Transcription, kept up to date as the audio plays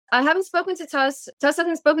I haven't spoken to Tuss. Tuss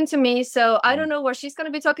hasn't spoken to me, so I don't know what she's going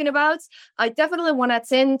to be talking about. I definitely want to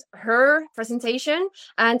attend her presentation.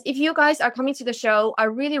 And if you guys are coming to the show, I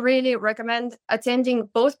really, really recommend attending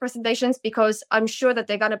both presentations because I'm sure that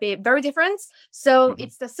they're going to be very different. So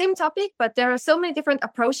it's the same topic, but there are so many different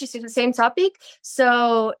approaches to the same topic.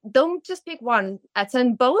 So don't just pick one.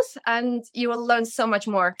 Attend both, and you will learn so much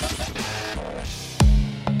more.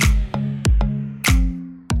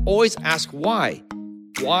 Always ask why.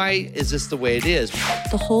 Why is this the way it is?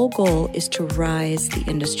 The whole goal is to rise the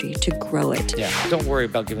industry, to grow it. Yeah, don't worry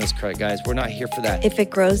about giving us credit, guys. We're not here for that. If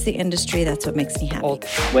it grows the industry, that's what makes me happy.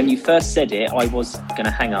 When you first said it, I was going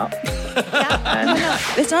to hang up.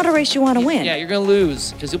 It's not a race you want to win. Yeah, you're going to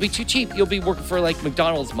lose because it'll be too cheap. You'll be working for like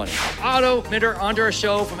McDonald's money. Otto Mitter onto our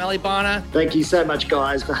show from Alibana. Thank you so much,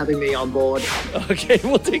 guys, for having me on board. Okay,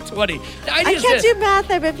 we'll take 20. I can't do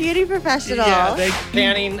math. I'm a beauty professional. Yeah,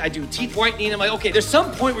 panning. I do teeth whitening. I'm like, okay, there's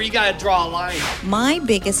some point where you got to draw a line. My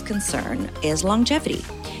biggest concern is longevity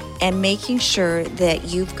and making sure that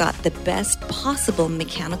you've got the best possible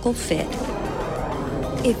mechanical fit.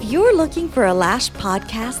 If you're looking for a Lash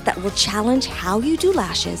podcast that will challenge how you do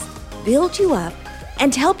lashes, build you up,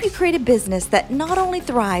 and help you create a business that not only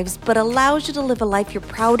thrives, but allows you to live a life you're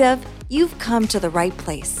proud of, you've come to the right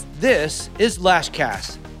place. This is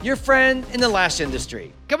Lashcast, your friend in the lash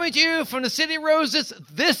industry. Coming to you from the City of Roses,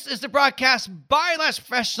 this is the broadcast by Lash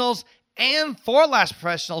Professionals and for Lash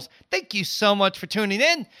Professionals. Thank you so much for tuning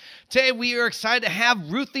in. Today, we are excited to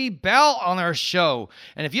have Ruthie Belle on our show.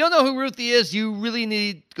 And if you don't know who Ruthie is, you really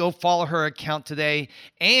need to go follow her account today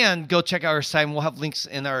and go check out her site. And we'll have links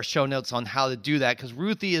in our show notes on how to do that because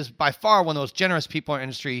Ruthie is by far one of the most generous people in our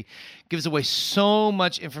industry, gives away so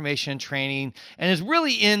much information and training, and is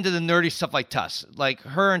really into the nerdy stuff like Tuss. Like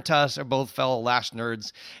her and Tuss are both fellow Lash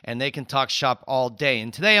nerds, and they can talk shop all day.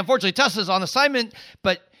 And today, unfortunately, Tuss is on assignment,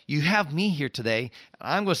 but you have me here today.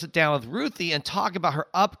 I'm going to sit down with Ruthie and talk about her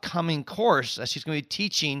upcoming course that she's going to be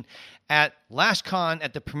teaching at LashCon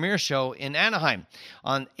at the Premiere Show in Anaheim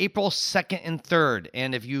on April 2nd and 3rd.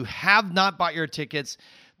 And if you have not bought your tickets,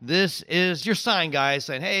 this is your sign, guys,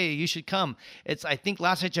 saying, hey, you should come. It's, I think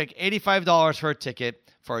last I checked, $85 for a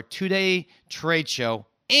ticket for a 2-day trade show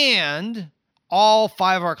and all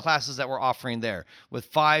 5 of our classes that we're offering there with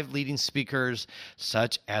 5 leading speakers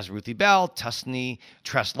such as Ruthie Belle, Tusney,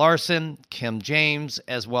 Tress Larson, Kim James,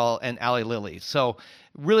 as well, and Ali Lilly. So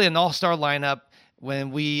really an all-star lineup.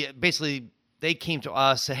 When they came to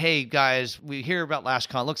us, said, hey, guys, we hear about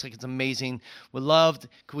LashCon. Looks like it's amazing. Could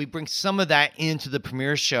we bring some of that into the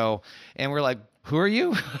Premiere Show? And we're like, who are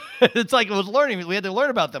you? It's like it was learning. We had to learn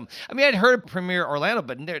about them. I mean, I'd heard of Premiere Orlando,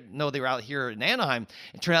 but didn't know they were out here in Anaheim.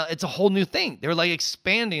 It turned out it's a whole new thing. They were like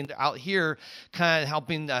expanding out here, kind of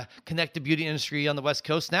helping connect the beauty industry on the West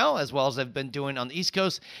Coast now, as well as they've been doing on the East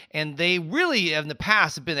Coast. And they really, in the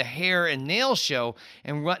past, have been a hair and nail show.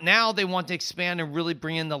 And now they want to expand and really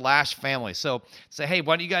bring in the Lash family. So say, hey,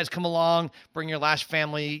 why don't you guys come along, bring your Lash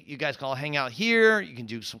family. You guys can all hang out here. You can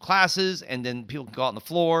do some classes, and then people can go out on the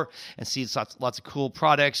floor and see lots of cool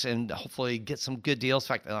products and hopefully get some good deals. In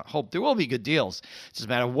fact, I hope there will be good deals. It doesn't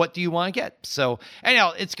matter what do you want to get. So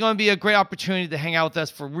anyhow, it's going to be a great opportunity to hang out with us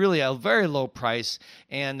for really a very low price.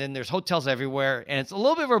 And then there's hotels everywhere. And it's a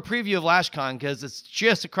little bit of a preview of LashCon because it's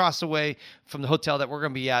just across the way from the hotel that we're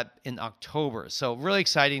going to be at in October. So really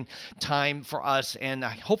exciting time for us. And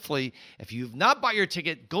hopefully, if you've not bought your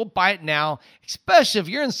ticket, go buy it now, especially if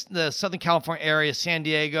you're in the Southern California area, San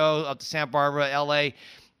Diego, up to Santa Barbara, LA.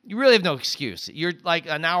 You really have no excuse. You're like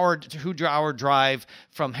an hour to 2-hour drive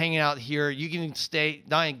from hanging out here. You can stay,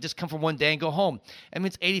 just come for one day and go home. I mean,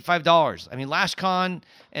 it's $85. I mean, LashCon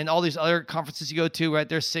and all these other conferences you go to, right?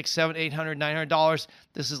 They're $600, $700, $800, $900.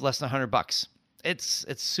 This is less than $100. It's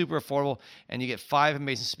super affordable, and you get 5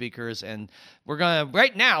 amazing speakers. And we're going to,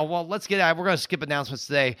 right now, let's get out. We're going to skip announcements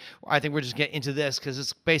today. I think we're just getting into this because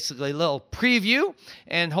it's basically a little preview,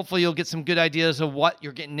 and hopefully you'll get some good ideas of what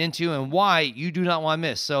you're getting into and why you do not want to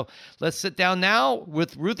miss. So let's sit down now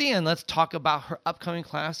with Ruthie, and let's talk about her upcoming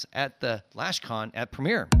class at the LashCon at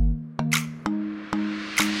Premiere.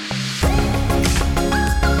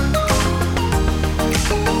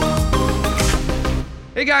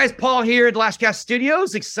 Hey guys, Paul here at Lashcast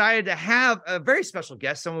Studios. Excited to have a very special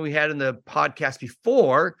guest, someone we had in the podcast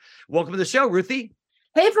before. Welcome to the show, Ruthie.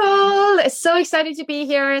 Hey, Paul. So excited to be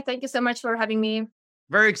here. Thank you so much for having me.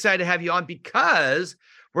 Very excited to have you on because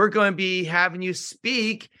we're going to be having you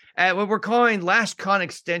speak at what we're calling LashCon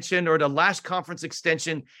Extension or the Lash Conference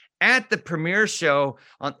Extension at the Premiere Show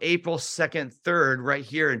on April 2nd, 3rd, right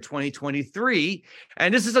here in 2023.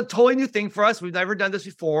 And this is a totally new thing for us. We've never done this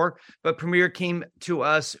before, but Premiere came to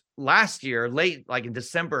us last year, late, like in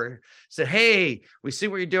December, said, hey, we see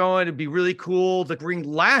what you're doing. It'd be really cool to bring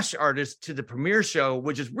lash artists to the premiere show,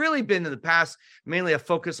 which has really been in the past, mainly a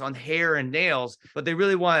focus on hair and nails, but they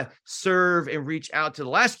really want to serve and reach out to the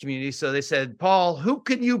lash community. So they said, Paul, who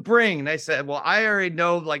can you bring? And I said, well, I already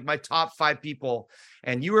know like my top 5 people.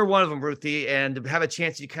 And you were one of them, Ruthie, and to have a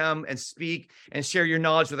chance to come and speak and share your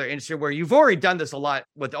knowledge with our industry, where you've already done this a lot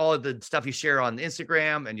with all of the stuff you share on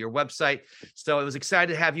Instagram and your website. So I was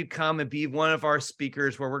excited to have you come and be one of our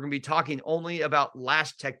speakers, where we're going to be talking only about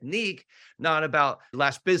lash technique, not about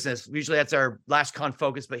lash business. Usually that's our LashCon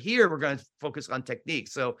focus, but here we're going to focus on technique.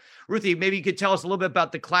 So Ruthie, maybe you could tell us a little bit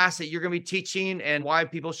about the class that you're going to be teaching and why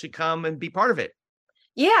people should come and be part of it.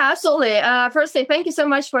 Yeah, absolutely. Firstly, thank you so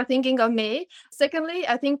much for thinking of me. Secondly,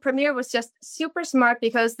 I think Premiere was just super smart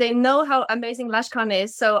because they know how amazing LashCon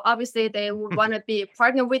is. So obviously they would want to be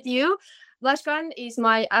partner with you. LashCon is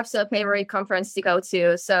my absolute favorite conference to go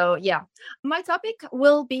to. So yeah, my topic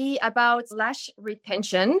will be about lash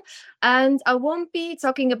retention. And I won't be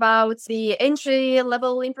talking about the entry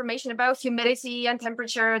level information about humidity and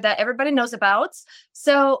temperature that everybody knows about.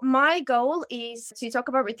 So my goal is to talk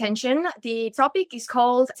about retention. The topic is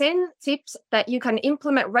called 10 tips that you can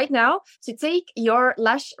implement right now to take your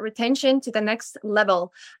lash retention to the next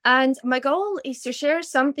level. And my goal is to share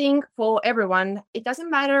something for everyone. It doesn't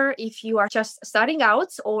matter if you are just starting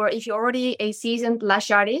out or if you're already a seasoned lash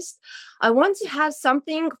artist. I want to have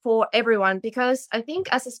something for everyone because I think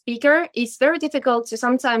as a speaker, it's very difficult to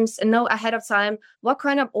sometimes know ahead of time what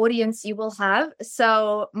kind of audience you will have.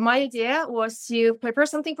 So my idea was to prepare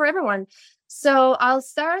something for everyone. So I'll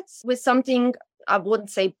start with something, I wouldn't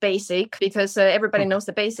say basic because everybody knows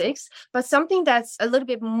the basics, but something that's a little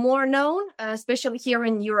bit more known, especially here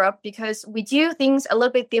in Europe, because we do things a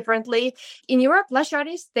little bit differently. In Europe, lash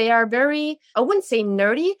artists, they are very, I wouldn't say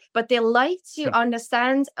nerdy, but they like to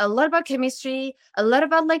understand a lot about chemistry, a lot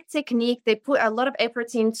about like technique. They put a lot of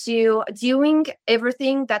effort into doing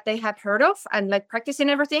everything that they have heard of and like practicing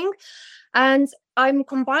everything. And I'm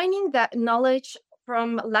combining that knowledge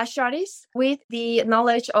from lash artists with the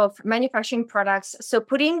knowledge of manufacturing products. So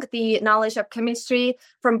putting the knowledge of chemistry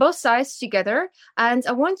from both sides together. And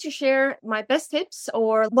I want to share my best tips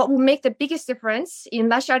or what will make the biggest difference in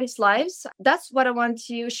lash artists' lives. That's what I want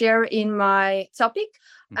to share in my topic.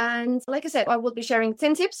 And like I said, I will be sharing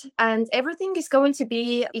 10 tips and everything is going to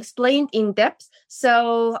be explained in depth.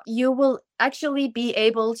 So you will actually be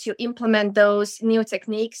able to implement those new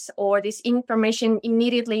techniques or this information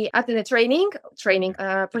immediately after the training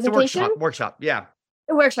presentation. Workshop. Yeah.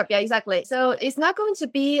 Workshop. Yeah, exactly. So it's not going to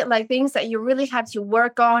be like things that you really have to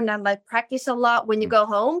work on and like practice a lot when you go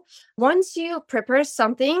home. Once you prepare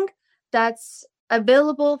something that's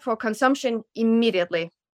available for consumption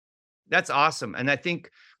immediately. That's awesome. And I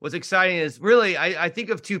think what's exciting is really, I think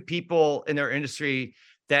of 2 people in our industry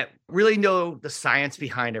that really know the science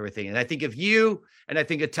behind everything. And I think of you and I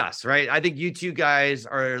think of Tuss, right? I think you 2 guys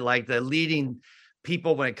are like the leading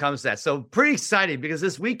people when it comes to that. So pretty excited because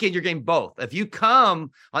this weekend you're getting both. If you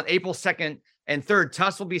come on April 2nd and 3rd,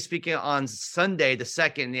 Tuss will be speaking on Sunday, the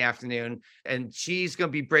 2nd in the afternoon. And she's going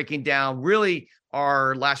to be breaking down really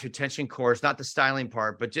our lash retention course, not the styling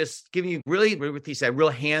part, but just giving you really, what he said, real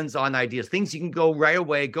hands-on ideas, things you can go right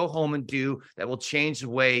away, go home and do that will change the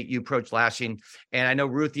way you approach lashing. And I know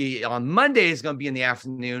Ruthie on Monday is going to be in the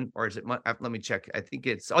afternoon, or is it? Let me check. I think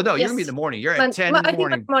it's, you're going to be in the morning. You're at 10 in the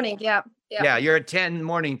morning. Morning, yeah. Yeah, you're at 10 in the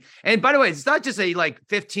morning. And by the way, it's not just a like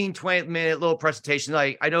 15, 20 minute little presentation.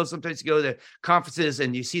 Like I know sometimes you go to conferences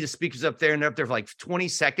and you see the speakers up there and they're up there for like 20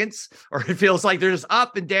 seconds, or it feels like they're just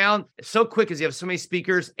up and down so quick because you have so many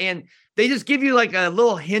speakers and they just give you like a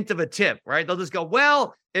little hint of a tip, right? They'll just go,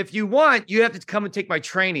 well, if you want, you have to come and take my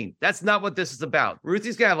training. That's not what this is about.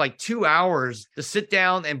 Ruthie's going to have like 2 hours to sit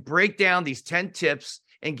down and break down these 10 tips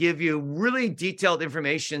and give you really detailed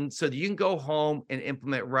information so that you can go home and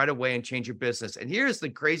implement right away and change your business. And here's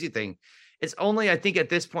the crazy thing. It's only, I think at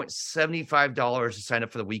this point, $75 to sign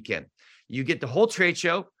up for the weekend. You get the whole trade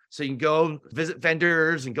show. So you can go visit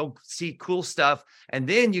vendors and go see cool stuff. And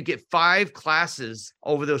then you get 5 classes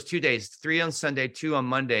over those 2 days, 3 on Sunday, 2 on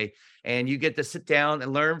Monday. And you get to sit down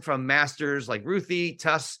and learn from masters like Ruthie,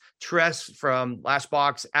 Tuss, Tress from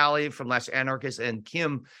Lashbox, Ali from Lash Anarchist, and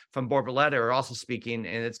Kim from Borboleta are also speaking,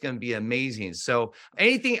 and it's going to be amazing. So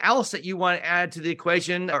anything else that you want to add to the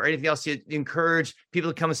equation or anything else you encourage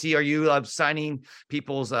people to come and see? Are you signing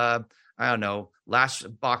people's, lash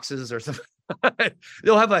boxes or something?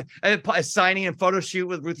 You'll have a signing and photo shoot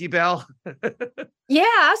with Ruthie Belle. Yeah,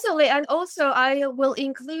 absolutely. And also I will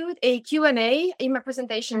include a Q&A in my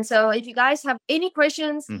presentation. So if you guys have any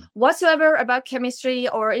questions whatsoever about chemistry,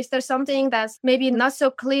 or is there something that's maybe not so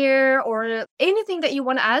clear, or anything that you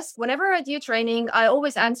want to ask, whenever I do training, I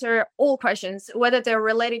always answer all questions, whether they're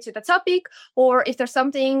related to the topic or if there's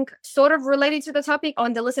something sort of related to the topic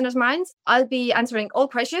on the listeners' minds, I'll be answering all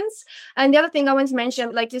questions. And the other thing I want to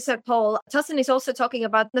mention, like you said, Paul, Tussin is also talking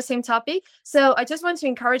about the same topic. So I just want to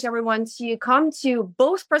encourage everyone to come to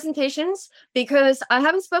both presentations, because I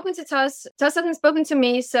haven't spoken to Tuss hasn't spoken to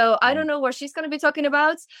me, so I don't know what she's going to be talking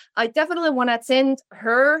about. I definitely want to attend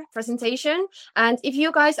her presentation, and if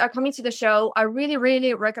you guys are coming to the show, I really,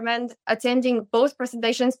 really recommend attending both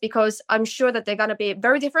presentations, because I'm sure that they're going to be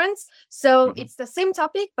very different. So it's the same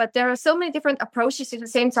topic, but there are so many different approaches to the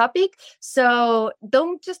same topic, so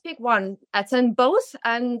don't just pick one, attend both,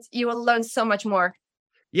 and you will learn so much more.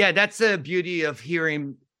 Yeah, that's the beauty of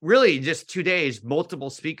hearing really just 2 days, multiple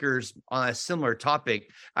speakers on a similar topic.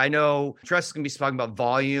 I know Tress is going to be talking about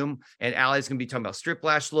volume, and Allie's going to be talking about strip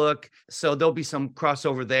lash look. So there'll be some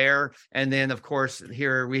crossover there. And then, of course,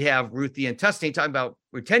 here we have Ruthie and Tustin talking about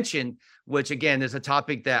retention, which again is a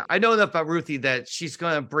topic that I know enough about Ruthie that she's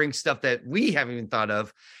going to bring stuff that we haven't even thought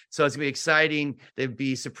of. So it's going to be exciting. They'd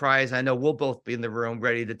be surprised. I know we'll both be in the room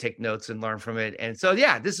ready to take notes and learn from it. And so,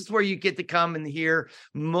 yeah, this is where you get to come and hear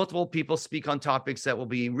multiple people speak on topics that will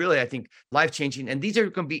be really, I think, life-changing. And these are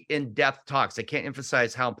going to be in-depth talks. I can't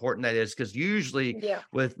emphasize how important that is, because usually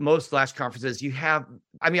with most Lash conferences, you have,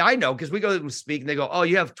 I mean, I know because we go and speak and they go, oh,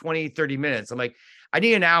 you have 20, 30 minutes. I'm like, I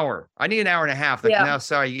need an hour. I need an hour and a half. Like, no,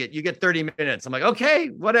 sorry, you get 30 minutes. I'm like, okay,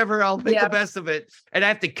 whatever. I'll make the best of it. And I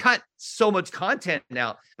have to cut so much content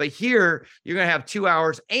now. But here, you're going to have 2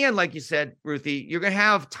 hours. And like you said, Ruthie, you're going to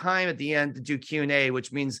have time at the end to do Q&A,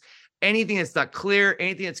 which means anything that's not clear,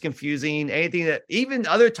 anything that's confusing, anything that even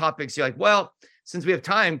other topics, you're like, well, since we have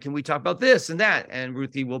time, can we talk about this and that? And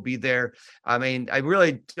Ruthie will be there. I mean, I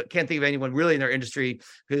really can't think of anyone really in our industry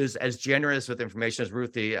who's as generous with information as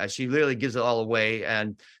Ruthie. She literally gives it all away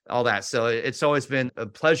and all that. So it's always been a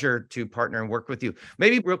pleasure to partner and work with you.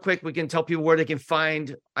 Maybe real quick, we can tell people where they can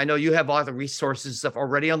find. I know you have a lot of resources and stuff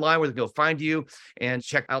already online where they can go find you and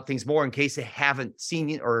check out things more in case they haven't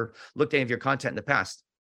seen or looked at any of your content in the past.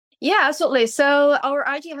 Yeah, absolutely. So our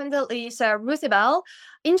IG handle is Ruthie Belle.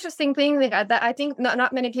 Interesting thing that I think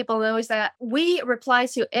not many people know is that we reply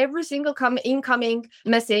to every single incoming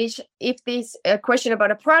message. If there's a question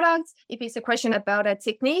about a product, if it's a question about a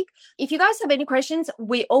technique, if you guys have any questions,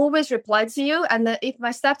 we always reply to you. And if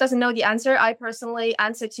my staff doesn't know the answer, I personally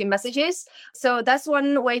answer to messages. So that's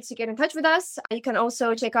one way to get in touch with us. You can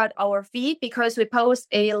also check out our feed, because we post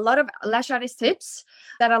a lot of lash artist tips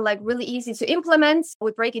that are like really easy to implement.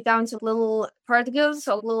 We break it down to little particles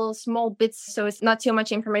or little small bits, so it's not too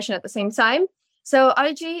much information at the same time. So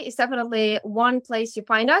IG is definitely one place to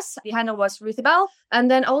find us. The handle was Ruthie Belle.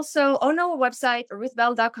 And then also on our website,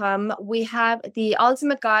 ruthbelle.com, we have the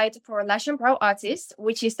ultimate guide for Lash and Brow artists,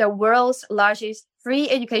 which is the world's largest free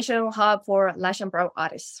educational hub for Lash and Brow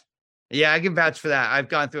artists. Yeah, I can vouch for that. I've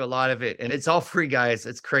gone through a lot of it, and it's all free, guys.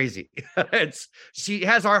 It's crazy. She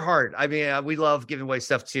has our heart. I mean, we love giving away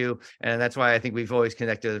stuff too, and that's why I think we've always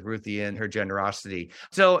connected with Ruthie and her generosity.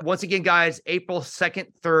 So once again, guys, April 2nd,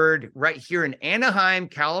 3rd, right here in Anaheim,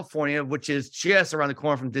 California, which is just around the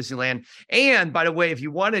corner from Disneyland. And by the way, if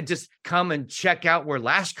you want to just come and check out where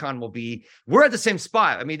LashCon will be, we're at the same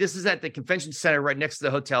spot. I mean, this is at the convention center right next to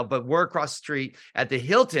the hotel, but we're across the street at the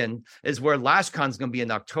Hilton is where LashCon is going to be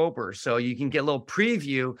in October. So you can get a little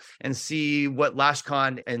preview and see what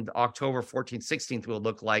LashCon and October 14th, 16th will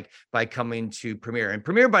look like by coming to Premiere. And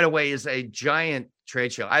Premiere, by the way, is a giant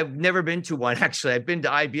trade show. I've never been to one, actually. I've been to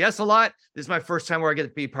IBS a lot. This is my first time where I get to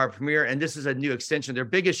be part of Premiere, and this is a new extension. Their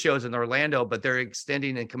biggest shows in Orlando, but they're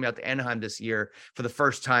extending and coming out to Anaheim this year for the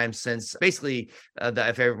first time since basically,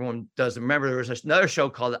 if everyone does remember, there was another show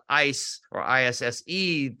called ICE or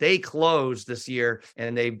ISSE. They closed this year,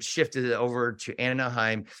 and they shifted it over to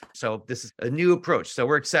Anaheim. So this is a new approach. So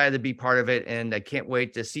we're excited to be part of it, and I can't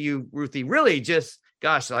wait to see you, Ruthie, really just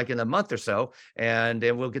like in a month or so, and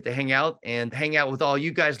then we'll get to hang out with all you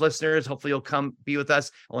guys listeners. Hopefully you'll come be with us.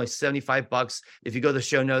 Only $75. If you go to the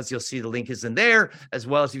show notes, you'll see the link is in there, as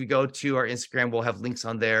well as if you go to our Instagram, we'll have links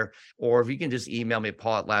on there. Or if you can just email me at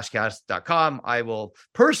paul@lashcast.com. I will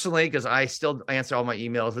personally, because I still answer all my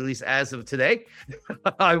emails, at least as of today,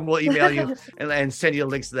 I will email you and send you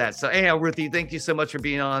links to that. So anyhow, Ruthie, thank you so much for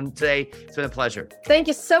being on today. It's been a pleasure. Thank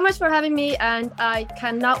you so much for having me, and I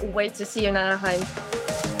cannot wait to see you in Anaheim.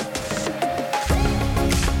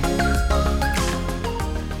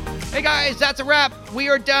 Hey guys, that's a wrap. We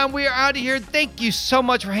are done. We are out of here. Thank you so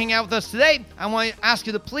much for hanging out with us today. I want to ask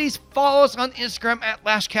you to please follow us on Instagram at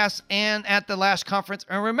Lashcast and at the Lash Conference.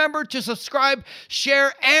 And remember to subscribe,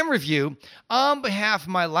 share, and review. On behalf of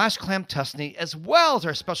my Lash Clamp Tusney, as well as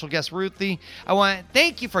our special guest, Ruthie, I want to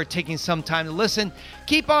thank you for taking some time to listen.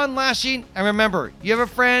 Keep on lashing, and remember, you have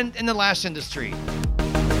a friend in the lash industry.